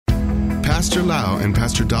Pastor Lau and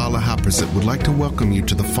Pastor Dala Haprasit would like to welcome you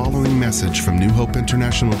to the following message from New Hope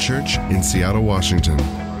International Church in Seattle, Washington.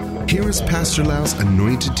 Here is Pastor Lau's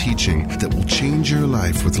anointed teaching that will change your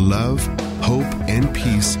life with love, hope, and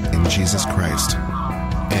peace in Jesus Christ.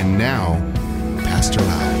 And now, Pastor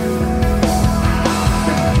Lau.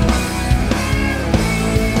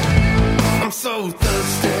 I'm so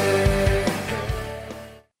thirsty.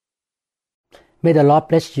 May the Lord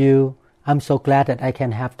bless you. I'm so glad that I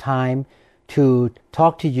can have time to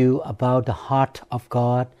talk to you about the heart of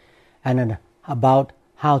God and about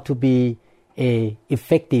how to be an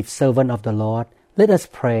effective servant of the Lord. Let us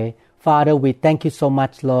pray. Father, we thank you so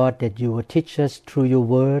much, Lord, that you will teach us through your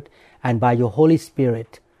word and by your Holy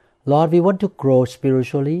Spirit. Lord, we want to grow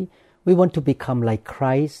spiritually. We want to become like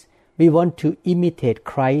Christ. We want to imitate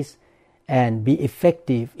Christ and be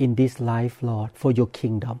effective in this life, Lord, for your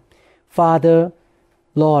kingdom. Father,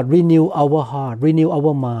 Lord, renew our heart, renew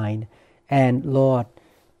our mind, and Lord,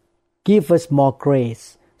 give us more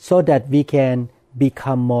grace so that we can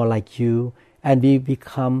become more like you and we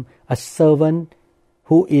become a servant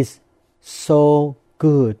who is so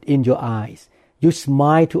good in your eyes. You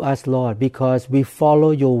smile to us, Lord, because we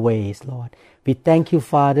follow your ways, Lord. We thank you,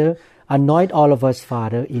 Father. Anoint all of us,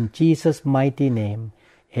 Father, in Jesus' mighty name.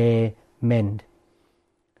 Amen.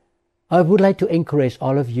 I would like to encourage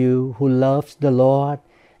all of you who loves the Lord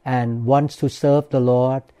and wants to serve the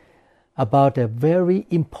Lord about a very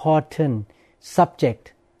important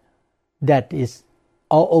subject that is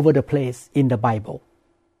all over the place in the Bible.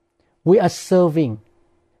 We are serving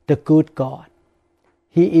the good God.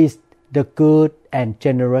 He is the good and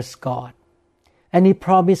generous God. And He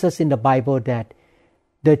promises in the Bible that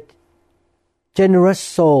the generous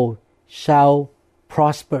soul shall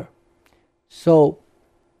prosper. So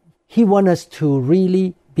He wants us to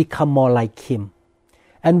really become more like Him.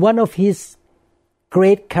 And one of His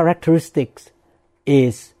great characteristics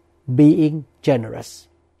is being generous.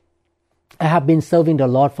 I have been serving the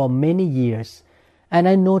Lord for many years, and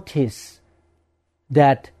I notice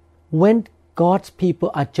that when God's people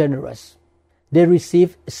are generous, they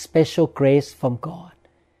receive special grace from God,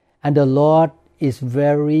 and the Lord is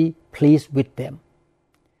very pleased with them.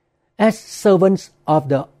 As servants of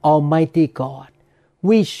the Almighty God,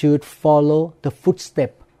 we should follow the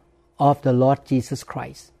footsteps of the Lord Jesus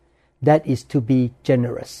Christ, that is to be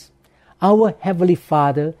generous. Our Heavenly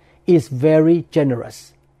Father is very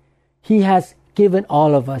generous. He has given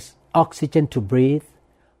all of us oxygen to breathe,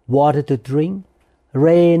 water to drink,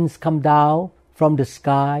 rains come down from the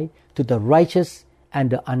sky to the righteous and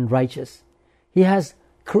the unrighteous. He has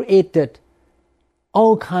created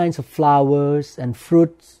all kinds of flowers and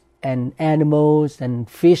fruits and animals and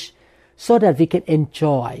fish so that we can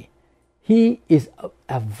enjoy. He is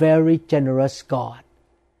a very generous God.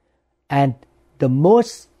 And the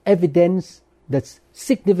most evidence, the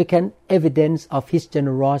significant evidence of His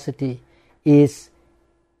generosity is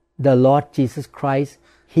the Lord Jesus Christ,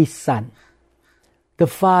 His Son. The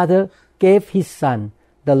Father gave His Son,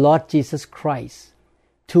 the Lord Jesus Christ,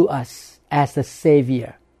 to us as the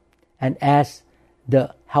Savior and as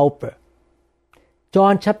the Helper.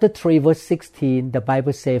 John chapter 3 verse 16, the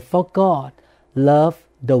Bible says, "For God loved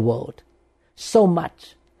the world so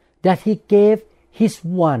much that He gave His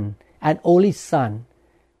one and only Son,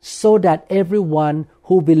 so that everyone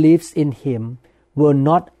who believes in Him will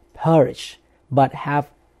not perish but have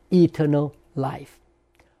eternal life."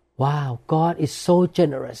 Wow, God is so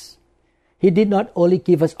generous. He did not only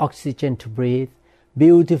give us oxygen to breathe,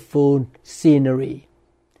 beautiful scenery,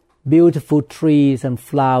 beautiful trees and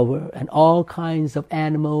flowers and all kinds of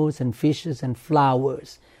animals and fishes and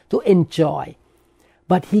flowers to enjoy,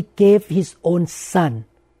 but He gave His own Son.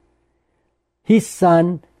 His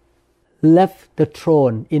Son left the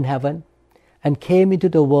throne in heaven and came into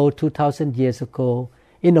the world 2,000 years ago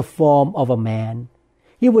in the form of a man.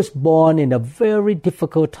 He was born in a very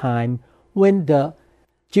difficult time when the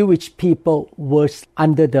Jewish people were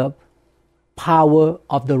under the power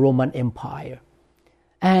of the Roman Empire.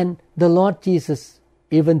 And the Lord Jesus,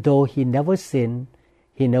 even though He never sinned,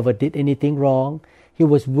 He never did anything wrong, He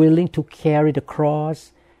was willing to carry the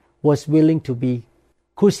cross, was willing to be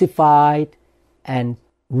crucified and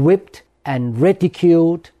whipped and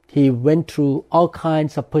ridiculed. He went through all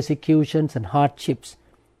kinds of persecutions and hardships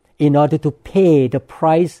in order to pay the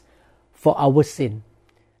price for our sin,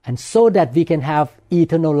 and so that we can have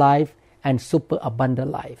eternal life and super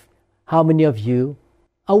abundant life. How many of you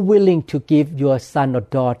are willing to give your son or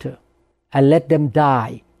daughter and let them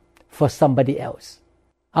die for somebody else?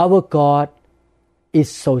 Our God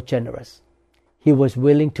is so generous. He was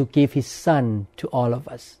willing to give His Son to all of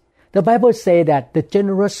us. The Bible says that the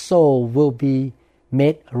generous soul will be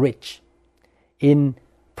made rich. in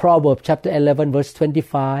Proverbs chapter 11 verse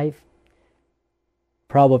 25.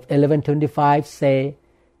 Proverbs 11:25 say,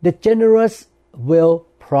 "The generous will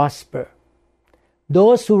prosper.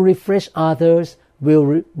 Those who refresh others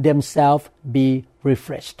will themselves be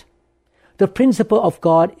refreshed." The principle of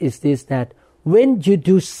God is this, that when you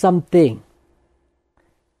do something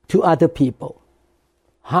to other people,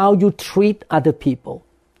 how you treat other people,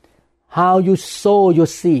 how you sow your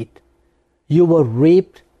seed, you will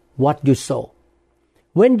reap what you sow.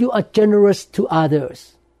 When you are generous to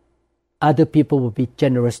others, other people will be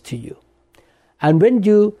generous to you. And when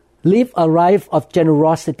you live a life of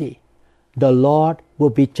generosity, the Lord will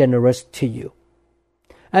be generous to you.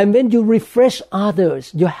 And when you refresh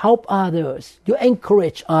others, you help others, you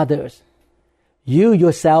encourage others, you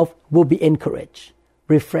yourself will be encouraged,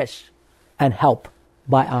 refreshed, and helped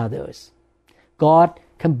by others. God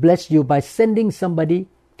can bless you by sending somebody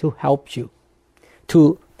to help you,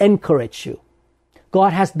 to encourage you.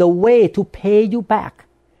 God has the way to pay you back.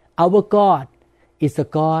 Our God is a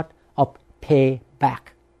God of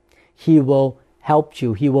payback. He will help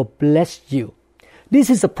you. He will bless you. This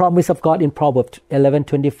is the promise of God in Proverbs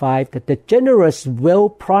 11:25, that the generous will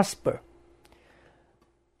prosper.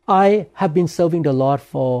 I have been serving the Lord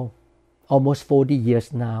for almost 40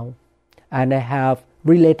 years now, and I have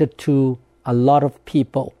related to a lot of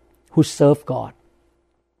people who serve God.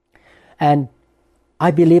 And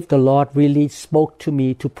I believe the Lord really spoke to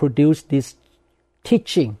me to produce this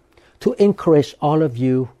teaching to encourage all of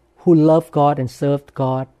you who love God and serve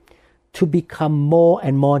God to become more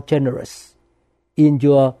and more generous in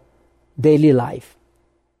your daily life.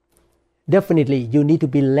 Definitely, you need to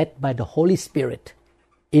be led by the Holy Spirit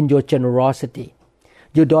in your generosity.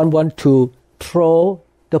 You don't want to throw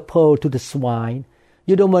the pearl to the swine.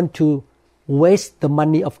 You don't want to waste the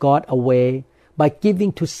money of God away by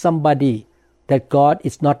giving to somebody that God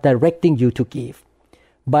is not directing you to give.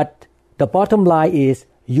 But the bottom line is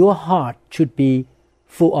your heart should be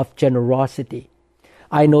full of generosity.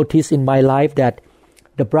 I notice in my life that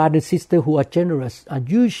the brothers and sisters who are generous are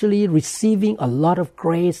usually receiving a lot of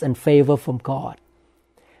grace and favor from God.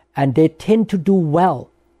 And they tend to do well.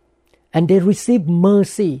 And they receive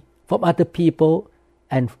mercy from other people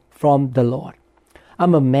and from the Lord.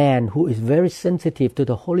 I'm a man who is very sensitive to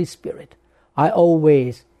the Holy Spirit. I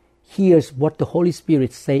always hear what the Holy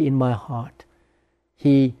Spirit say in my heart.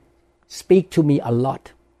 He speaks to me a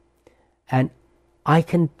lot. And I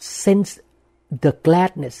can sense the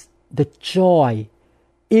gladness, the joy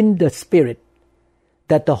in the Spirit,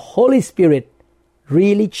 that the Holy Spirit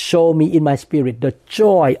really show me in my spirit the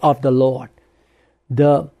joy of the Lord,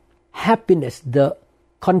 the happiness, the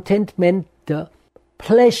contentment, the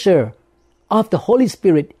pleasure of the Holy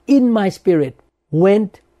Spirit in my spirit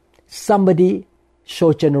when somebody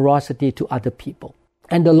show generosity to other people.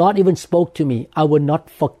 And the Lord even spoke to me, I will not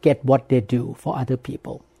forget what they do for other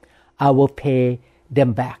people. I will pay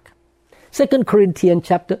them back. 2 Corinthians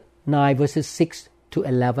chapter 9 verses 6 to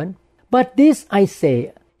 11. But this I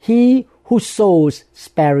say, he who sows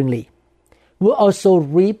sparingly will also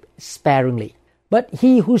reap sparingly. But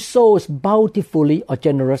he who sows bountifully or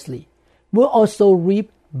generously will also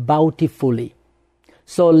reap bountifully.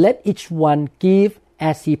 So let each one give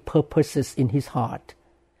as he purposes in his heart,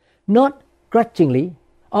 not grudgingly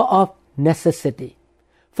or of necessity.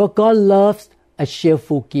 For God loves a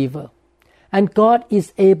cheerful giver. And God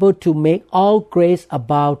is able to make all grace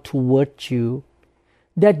abound toward you,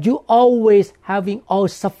 that you always having all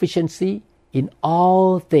sufficiency in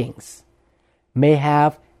all things, may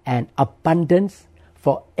have an abundance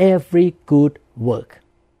for every good work.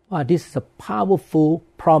 Wow, this is a powerful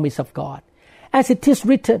promise of God. As it is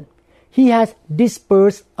written, He has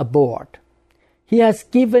dispersed abroad. He has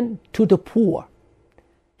given to the poor.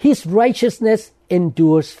 His righteousness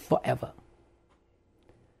endures forever.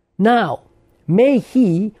 Now, may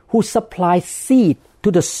He who supplies seed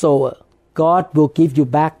to the sower, God will give you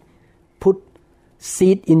back, put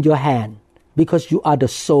seed in your hand, because you are the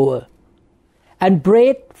sower, and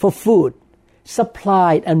bread for food,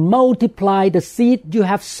 supply and multiply the seed you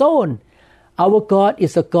have sown. Our God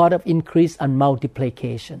is a God of increase and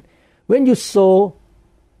multiplication. When you sow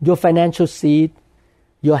your financial seed,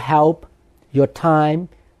 your help, your time,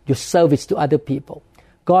 your service to other people,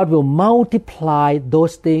 God will multiply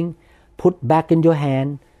those things, put back in your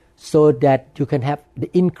hand, so that you can have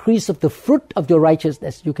the increase of the fruit of your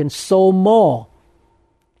righteousness. You can sow more.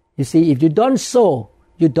 You see, if you don't sow,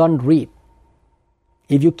 you don't reap.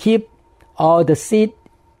 If you keep all the seed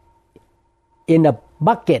in a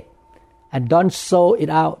bucket and don't sow it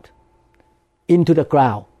out into the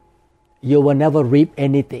ground, you will never reap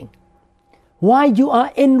anything. while you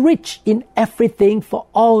are enriched in everything for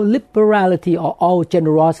all liberality or all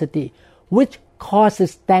generosity, which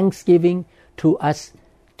causes thanksgiving to us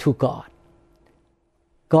to God.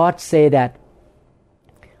 God said that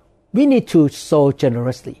we need to sow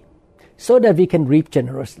generously so that we can reap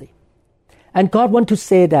generously. And God wants to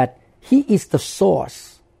say that He is the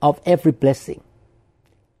source of every blessing.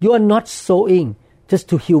 You are not sowing just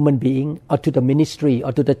to human being or to the ministry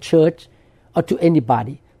or to the church or to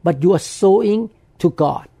anybody, but you are sowing to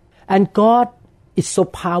God. And God is so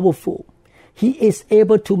powerful. He is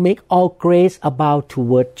able to make all grace abound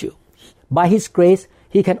toward you. By His grace,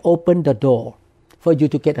 He can open the door for you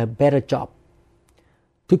to get a better job,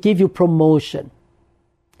 to give you promotion,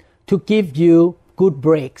 to give you good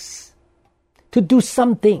breaks, to do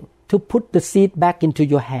something, to put the seed back into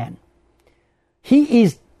your hand. He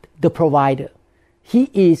is the provider. He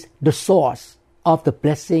is the source of the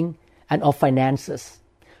blessing and of finances.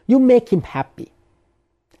 You make Him happy,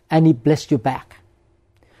 and He bless you back.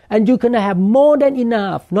 And you're going to have more than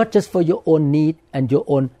enough, not just for your own need and your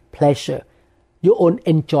own pleasure, your own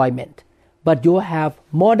enjoyment, but you have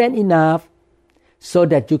more than enough so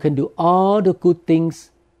that you can do all the good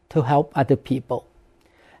things to help other people.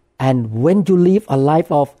 And when you live a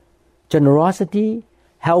life of generosity,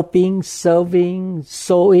 helping, serving,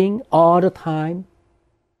 sowing all the time,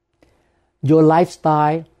 your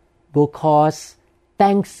lifestyle will cause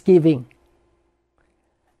thanksgiving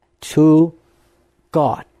to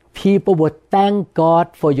God. People will thank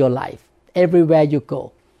God for your life everywhere you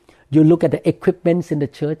go. You look at the equipments in the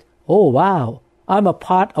church. Oh, wow, I'm a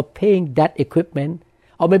part of paying that equipment.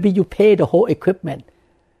 Or maybe you pay the whole equipment.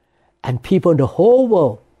 And people in the whole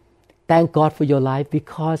world thank God for your life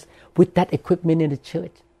because with that equipment in the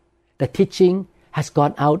church, the teaching has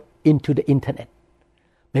gone out into the internet.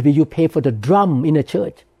 Maybe you pay for the drum in the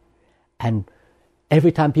church. And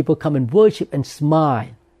every time people come and worship and smile,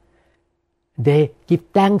 they give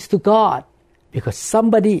thanks to God because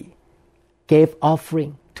somebody gave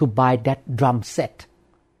offering to buy that drum set.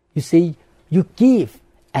 You see, you give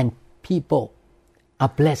and people are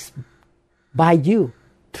blessed by you,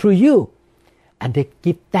 through you, and they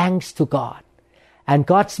give thanks to God. And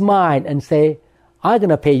God smiles and say, I'm going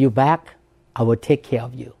to pay you back. I will take care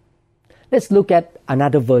of you. Let's look at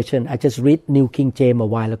another version. I just read New King James a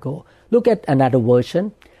while ago. Look at another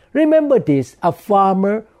version. Remember this, a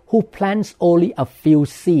farmer who plants only a few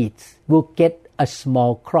seeds will get a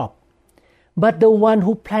small crop. But the one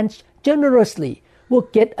who plants generously will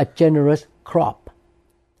get a generous crop.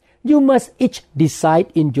 You must each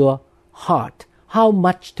decide in your heart how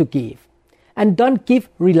much to give. And don't give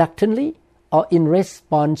reluctantly or in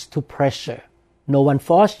response to pressure. No one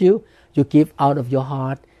forces you. You give out of your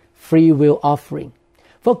heart, free will offering.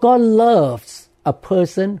 For God loves a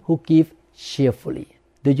person who gives cheerfully.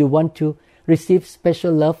 Do you want to receive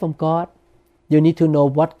special love from God? You need to know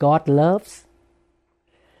what God loves.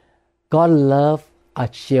 God loves a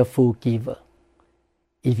cheerful giver.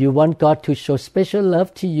 If you want God to show special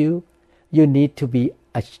love to you, you need to be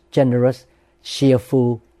a generous,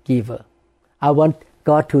 cheerful giver. I want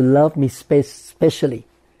God to love me specially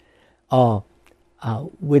or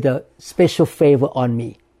with a special favor on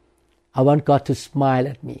me. I want God to smile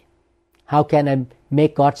at me. How can I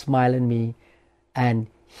make God smile at me and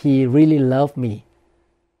He really love me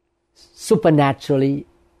supernaturally,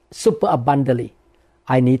 super abundantly?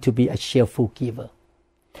 I need to be a cheerful giver.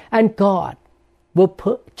 And God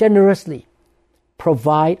will generously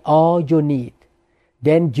provide all your need.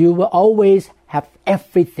 Then you will always have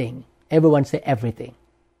everything. Everyone say everything.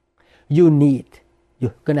 You need.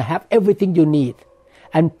 You're going to have everything you need.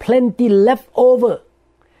 And plenty left over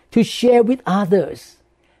to share with others.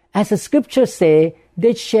 As the scriptures say,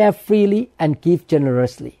 they share freely and give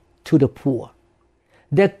generously to the poor.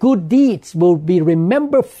 Their good deeds will be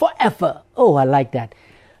remembered forever. Oh, I like that.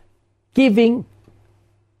 Giving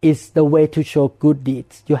is the way to show good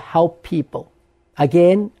deeds. You help people.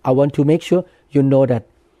 Again, I want to make sure you know that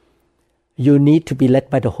you need to be led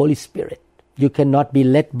by the Holy Spirit. You cannot be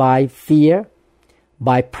led by fear,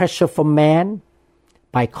 by pressure from man,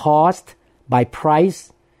 by cost, by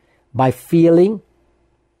price, by feeling,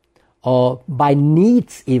 or by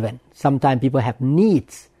needs even. Sometimes people have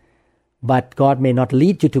needs, but God may not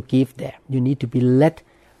lead you to give there. You need to be led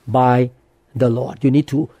by the Lord. You need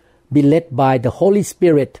to be led by the Holy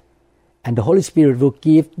Spirit, and the Holy Spirit will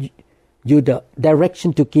give you the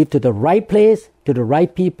direction to give to the right place, to the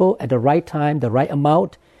right people, at the right time, the right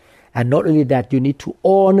amount. And not only that, you need to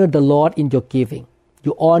honor the Lord in your giving.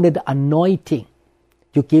 You honor the anointing.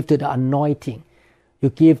 You give to the anointing. You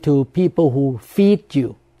give to people who feed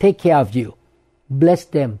you, take care of you, bless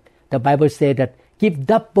them. The Bible says that give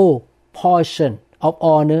double portion of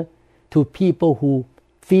honor to people who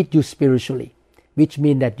feed you spiritually, which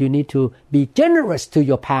means that you need to be generous to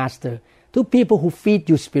your pastor, to people who feed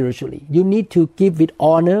you spiritually. You need to give with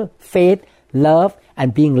honor, faith, love,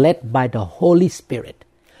 and being led by the Holy Spirit.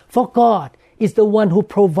 For God is the one who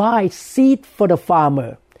provides seed for the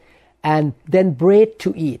farmer and then bread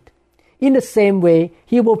to eat. In the same way,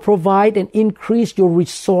 He will provide and increase your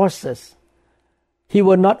resources. He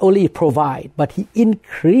will not only provide, but He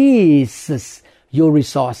increases your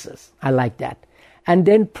resources. I like that. And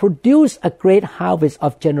then produce a great harvest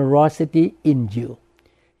of generosity in you.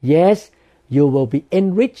 Yes, you will be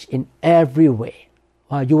enriched in every way.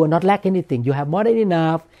 You will not lack anything. You have more than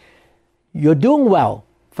enough. You're doing well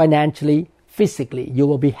financially, physically. You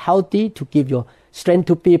will be healthy to give your strength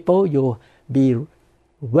to people. You'll be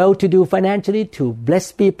well-to-do financially to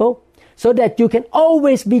bless people so that you can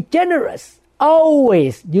always be generous.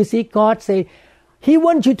 Always. You see, God say He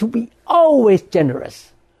wants you to be always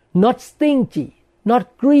generous, not stingy,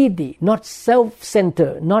 not greedy, not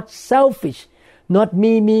self-centered, not selfish, not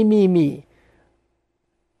me.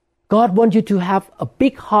 God wants you to have a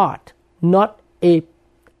big heart, not a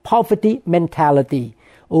poverty mentality.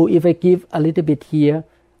 Oh, if I give a little bit here,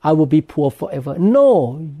 I will be poor forever.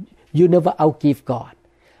 No, you never outgive God.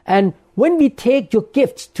 And when we take your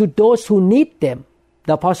gifts to those who need them,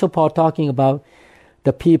 the Apostle Paul talking about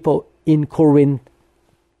the people in Corinth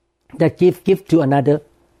that give gift to another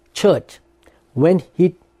church. When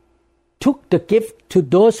he took the gift to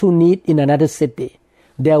those who need in another city,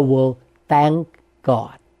 they will thank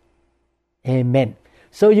God. Amen.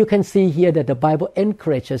 So you can see here that the Bible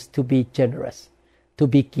encourages us to be generous, to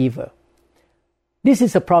be giver. This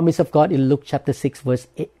is a promise of God in Luke chapter 6 verse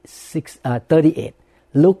 38.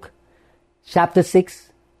 Luke chapter 6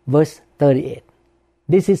 verse 38.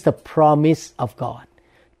 This is the promise of God.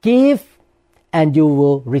 Give and you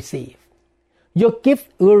will receive. Your gift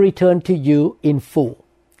will return to you in full,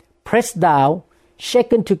 pressed down,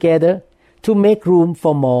 shaken together to make room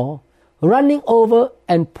for more, running over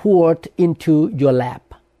and poured into your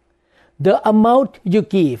lap. The amount you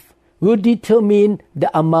give will determine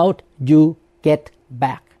the amount you get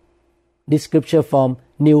back. This scripture from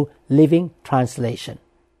New Living Translation.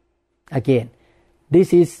 Again,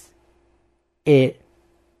 this is a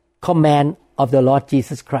command of the Lord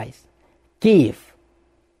Jesus Christ. Give.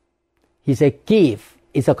 He said give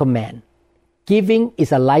is a command. Giving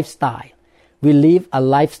is a lifestyle. We live a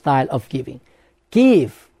lifestyle of giving.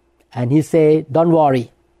 Give. And He said, don't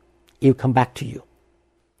worry, it will come back to you.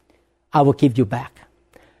 I will give you back.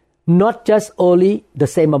 Not just only the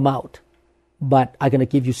same amount, but I'm going to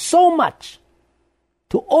give you so much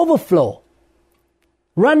to overflow,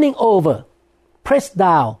 running over, pressed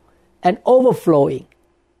down, and overflowing.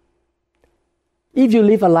 If you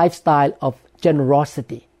live a lifestyle of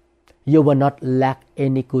generosity, you will not lack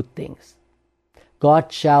any good things.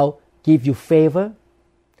 God shall give you favor.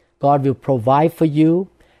 God will provide for you,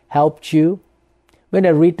 help you. When I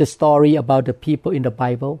read the story about the people in the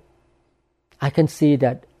Bible, I can see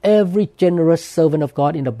that every generous servant of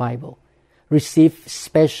God in the Bible received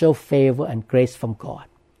special favor and grace from God.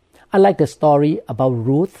 I like the story about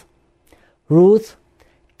Ruth. Ruth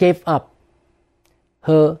gave up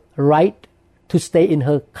her right to stay in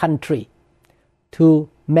her country to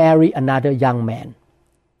marry another young man.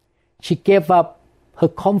 She gave up her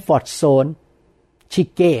comfort zone. She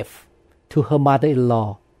gave to her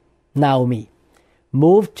mother-in-law, Naomi,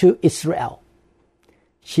 moved to Israel.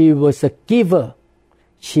 She was a giver.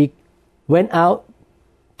 She went out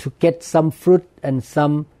to get some fruit and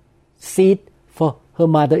some seed for her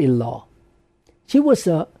mother-in-law. She was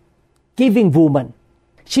a giving woman.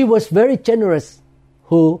 She was very generous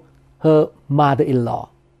to her mother-in-law.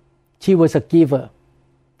 She was a giver.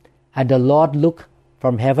 And the Lord looked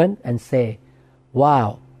from heaven and said,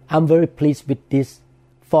 wow, I'm very pleased with this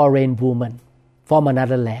foreign woman from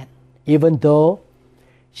another land. Even though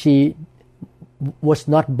she was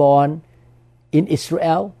not born in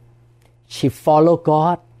Israel, she followed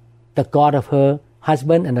God, the God of her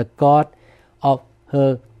husband and the God of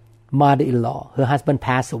her mother-in-law. Her husband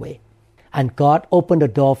passed away. And God opened the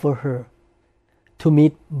door for her to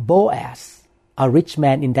meet Boaz, a rich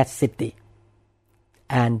man in that city.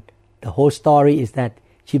 And the whole story is that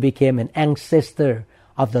she became an ancestor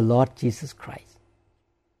of the Lord Jesus Christ.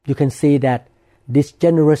 You can see that this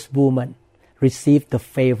generous woman received the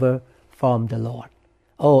favor from the Lord.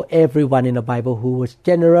 Oh, everyone in the Bible who was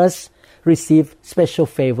generous received special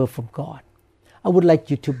favor from God. I would like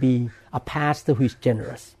you to be a pastor who is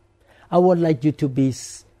generous. I would like you to be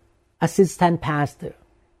assistant pastor,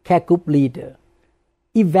 care group leader,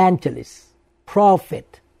 evangelist,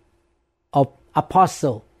 prophet, or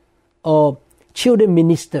apostle, or children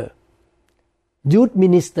minister, youth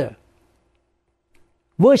minister,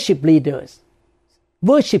 worship leaders,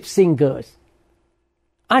 worship singers,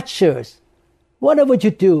 ushers, whatever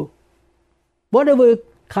you do, whatever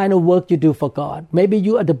kind of work you do for God. Maybe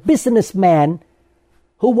you are the businessman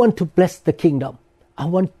who want to bless the kingdom. I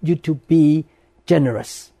want you to be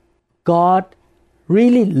generous. God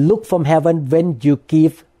really look from heaven when you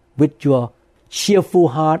give with your cheerful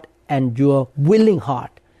heart and your willing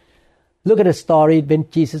heart. Look at the story when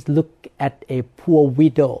Jesus looked at a poor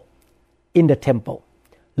widow in the temple.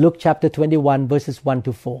 Luke chapter 21 verses 1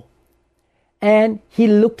 to 4. And he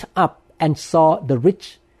looked up and saw the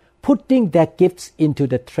rich putting their gifts into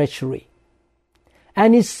the treasury.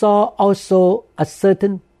 And he saw also a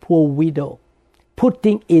certain poor widow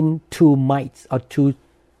putting in 2 mites or 2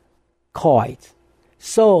 coins.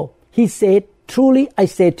 So he said, truly I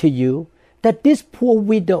say to you that this poor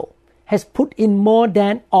widow has put in more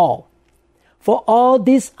than all. For all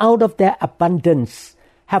this out of their abundance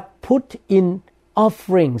have put in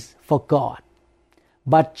offerings for God.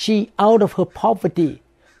 But she out of her poverty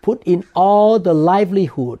put in all the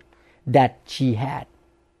livelihood that she had.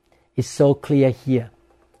 It's so clear here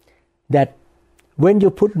that when you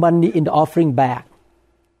put money in the offering bag,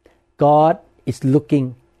 God is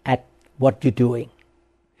looking at what you're doing.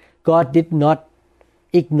 God did not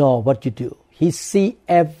ignore what you do. He sees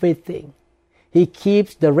everything. He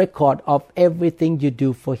keeps the record of everything you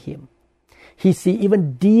do for Him. He sees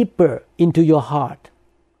even deeper into your heart.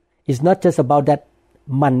 It's not just about that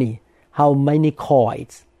money, how many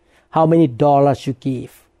coins, how many dollars you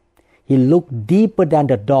give. He looks deeper than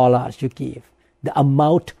the dollars you give, the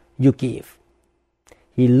amount you give.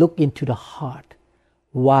 He looks into the heart.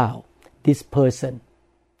 Wow, this person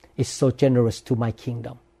is so generous to my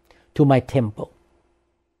kingdom, to my temple.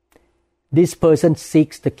 This person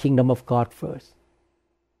seeks the kingdom of God first.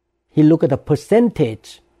 He looks at the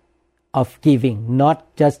percentage of giving,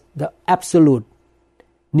 not just the absolute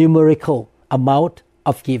numerical amount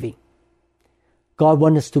of giving. God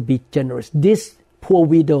wants us to be generous. This poor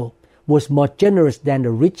widow was more generous than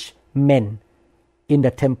the rich men in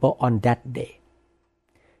the temple on that day.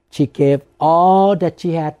 She gave all that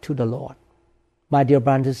she had to the Lord. My dear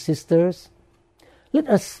brothers and sisters, let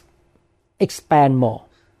us expand more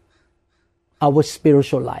our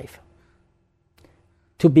spiritual life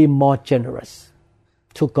to be more generous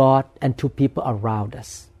to God and to people around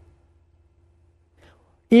us.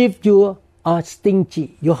 If you are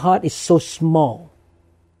stingy, your heart is so small,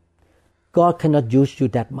 God cannot use you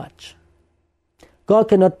that much. God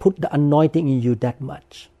cannot put the anointing in you that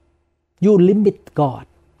much. You limit God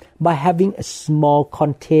by having a small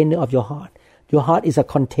container of your heart. Your heart is a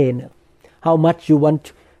container. How much you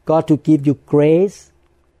want God to give you grace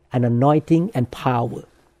and anointing and power.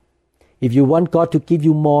 If you want God to give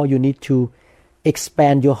you more, you need to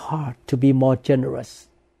expand your heart to be more generous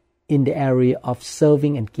in the area of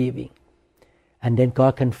serving and giving. And then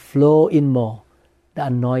God can flow in more, the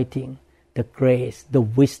anointing, the grace, the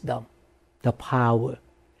wisdom, the power,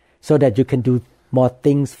 so that you can do more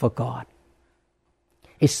things for God.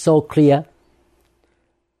 It's so clear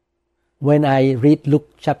when I read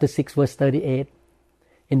Luke chapter 6 verse 38.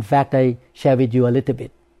 In fact, I share with you a little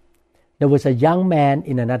bit. There was a young man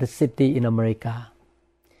in another city in America.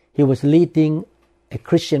 He was leading a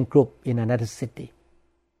Christian group in another city.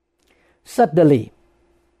 Suddenly,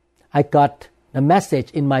 I got a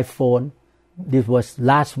message in my phone. This was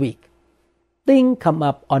last week. Thing come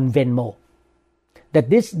up on Venmo that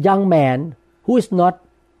this young man who is not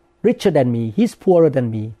richer than me, he's poorer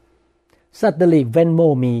than me, suddenly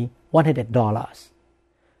Venmo me $100.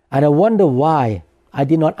 And I wonder why. I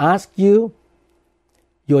did not ask you.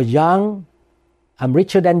 You're young. I'm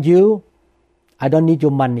richer than you. I don't need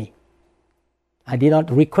your money. I did not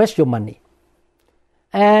request your money.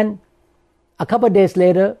 And a couple of days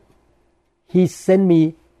later, he sent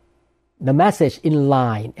me the message in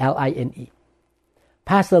line, L-I-N-E.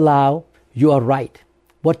 Pastor Lau, you are right.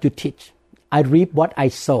 What you teach. I reap what I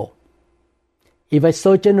sow. If I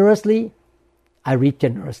sow generously, I reap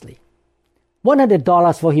generously.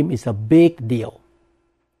 $100 for him is a big deal.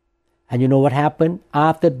 And you know what happened?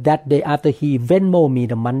 After that day, after he Venmo me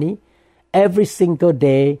the money, every single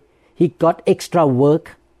day he got extra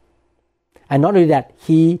work. And not only that,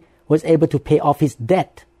 he was able to pay off his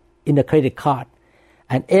debt in the credit card.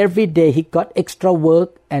 And every day he got extra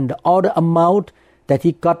work, and all the amount that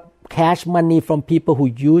he got cash money from people who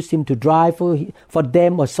used him to drive for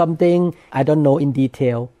them or something, I don't know in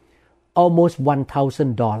detail, almost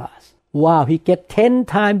 $1,000. Wow, he get 10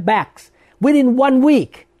 times back within 1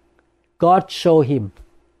 week. God showed him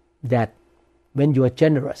that when you are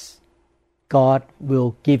generous, God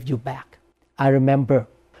will give you back. I remember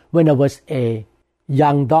when I was a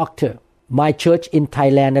young doctor, my church in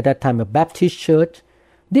Thailand at that time, a Baptist church,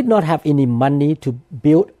 did not have any money to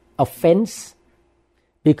build a fence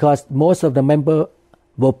because most of the members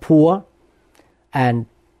were poor, and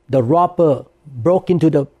the robber broke into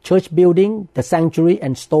the church building, the sanctuary,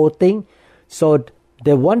 and stole things. So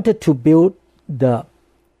they wanted to build the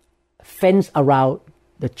fence around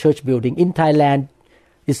the church building. In Thailand,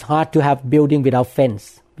 it's hard to have building without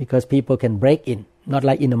fence because people can break in, not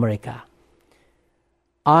like in America.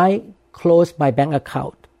 I closed my bank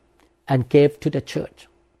account and gave to the church.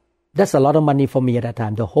 That's a lot of money for me at that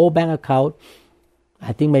time. The whole bank account,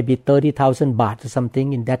 I think maybe 30,000 baht or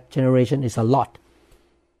something in that generation is a lot,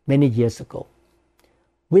 many years ago.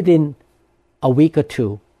 Within a week or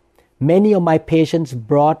two, many of my patients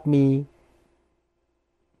brought me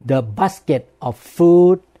the basket of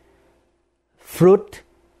food, fruit,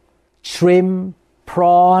 shrimp,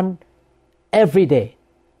 prawn, every day.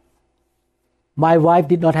 My wife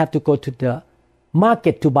did not have to go to the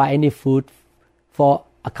market to buy any food for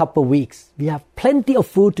a couple of weeks. We have plenty of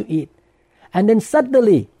food to eat. And then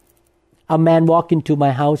suddenly, a man walked into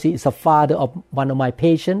my house. He is a father of one of my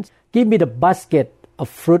patients. Give me the basket of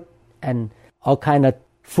fruit and all kind of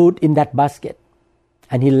food in that basket.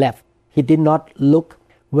 And he left. He did not look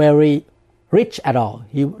very rich at all.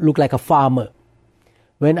 He looked like a farmer.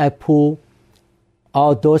 When I pull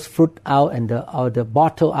all those fruit out and the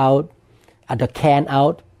bottle out, and the can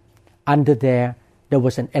out, under there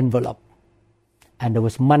was an envelope. And there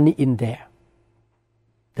was money in there.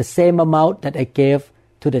 The same amount that I gave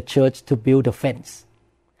to the church to build a fence.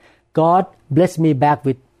 God blessed me back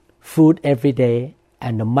with food every day,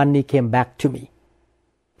 and the money came back to me.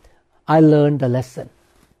 I learned the lesson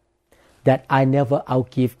that I never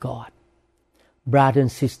outgive God. Brothers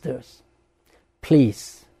and sisters,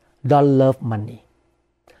 please don't love money.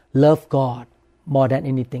 Love God more than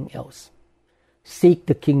anything else. Seek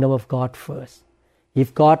the kingdom of God first.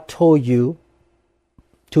 If God told you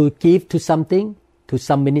to give to something, to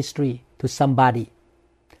some ministry, to somebody,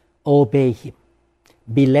 obey Him.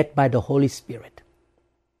 Be led by the Holy Spirit.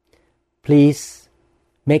 Please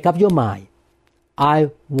make up your mind. I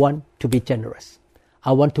want to be generous.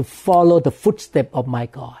 I want to follow the footsteps of my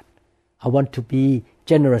God. I want to be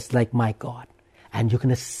generous like my God. And you're going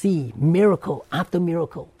to see miracle after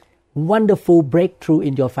miracle, wonderful breakthrough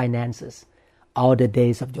in your finances all the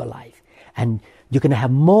days of your life. And you're going to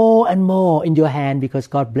have more and more in your hand because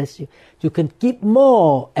God bless you. You can give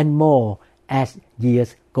more and more as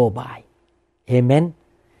years go by. Amen.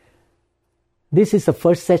 This is the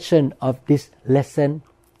first session of this lesson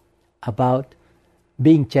about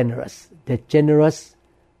being generous. The generous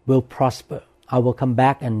will prosper. I will come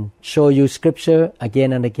back and show you scripture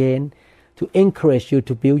again and again to encourage you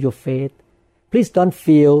to build your faith. Please don't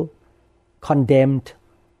feel condemned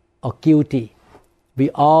or guilty. We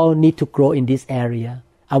all need to grow in this area.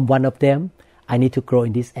 I'm one of them. I need to grow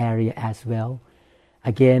in this area as well.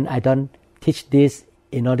 Again, I don't teach this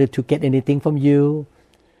in order to get anything from you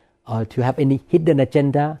or to have any hidden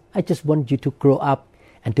agenda. I just want you to grow up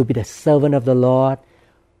and to be the servant of the Lord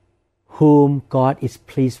whom God is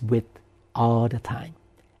pleased with all the time.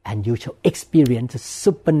 And you shall experience a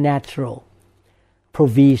supernatural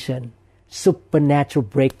provision, supernatural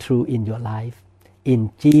breakthrough in your life.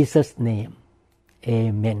 In Jesus' name,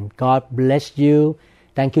 amen. God bless you.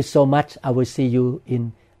 Thank you so much. I will see you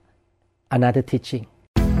in another teaching.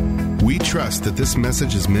 We trust that this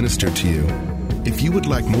message is ministered to you. If you would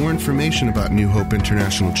like more information about New Hope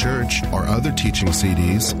International Church or other teaching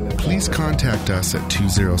CDs, please contact us at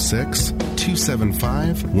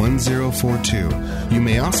 206-275-1042. You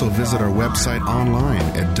may also visit our website online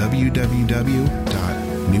at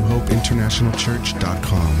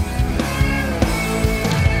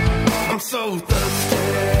www.newhopeinternationalchurch.com. I'm so thirsty.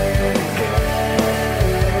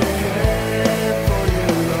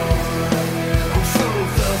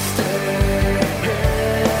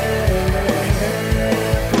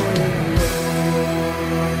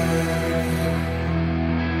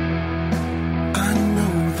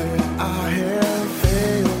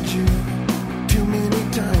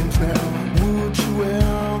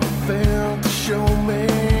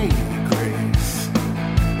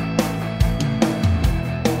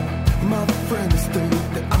 Friends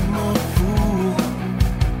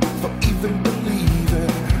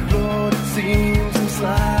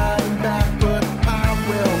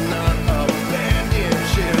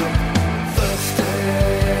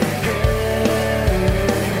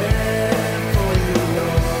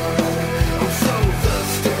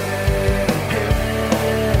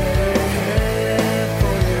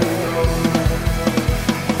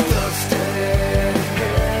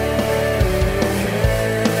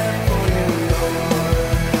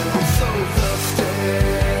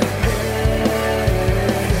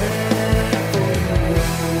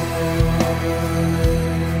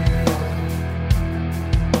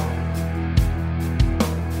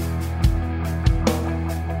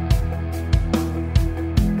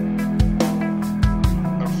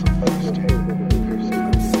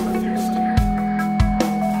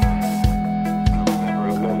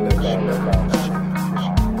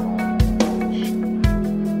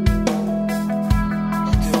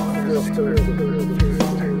Spirit.